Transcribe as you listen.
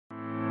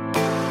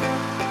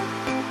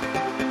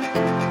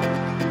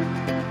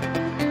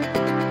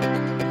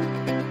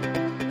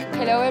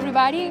Hello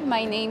everybody,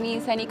 my name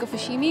is Aniko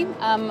Fushimi.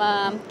 I'm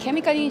a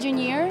chemical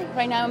engineer.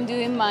 Right now I'm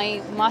doing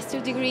my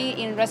master's degree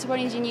in reservoir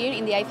engineer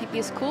in the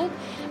IFP school.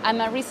 I'm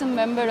a recent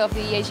member of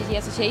the EAGE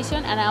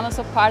Association and I'm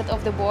also part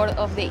of the board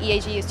of the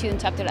EAGE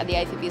student chapter at the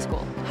IFP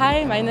school.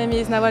 Hi, my name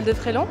is de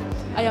Freslon.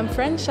 I am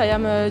French, I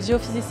am a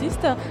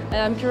geophysicist. I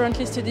am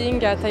currently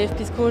studying at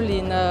IFP school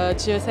in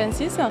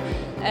geosciences.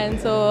 And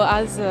so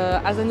as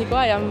Aniko,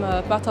 I am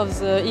part of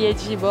the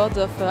EAGE board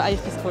of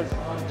IFP school.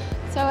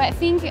 So I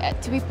think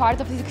to be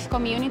part of this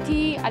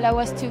community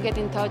allows us to get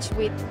in touch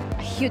with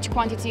a huge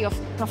quantity of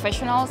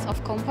professionals,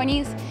 of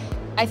companies.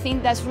 I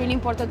think that's really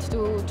important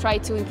to try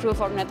to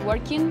improve our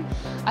networking.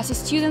 As a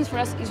student, for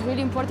us, it's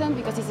really important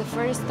because it's the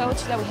first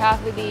touch that we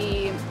have with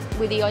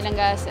the oil and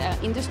gas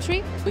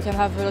industry. We can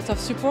have a lot of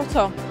support.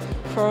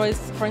 For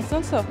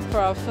instance, for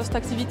our first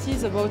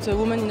activities about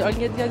women in the oil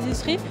and gas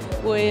industry,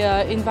 we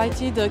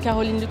invited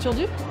Caroline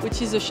Luturdu,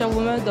 which is the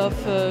chairwoman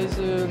of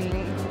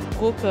the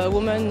group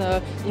Women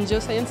in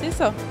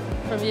Geosciences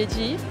from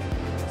EAGE.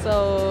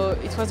 So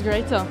it was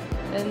great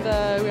and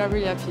we are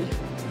really happy.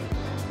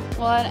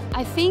 Well,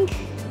 I think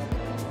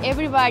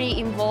everybody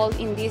involved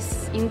in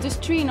this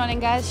industry in oil and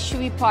gas should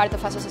be part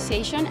of an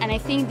association, and I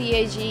think the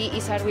EAGE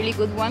is a really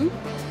good one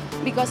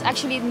because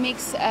actually it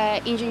makes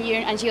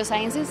engineering and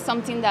geosciences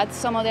something that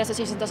some other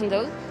associations doesn't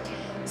do.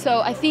 So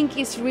I think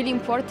it's really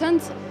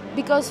important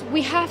because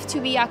we have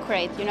to be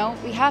accurate,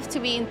 we have to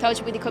be in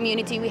touch with the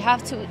community, we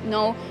have to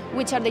know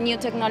which are the new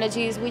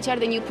technologies, which are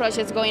the new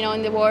projects going on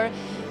in the world.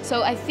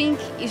 So I think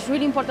it's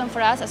really important for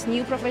us as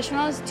new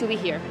professionals to be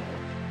here.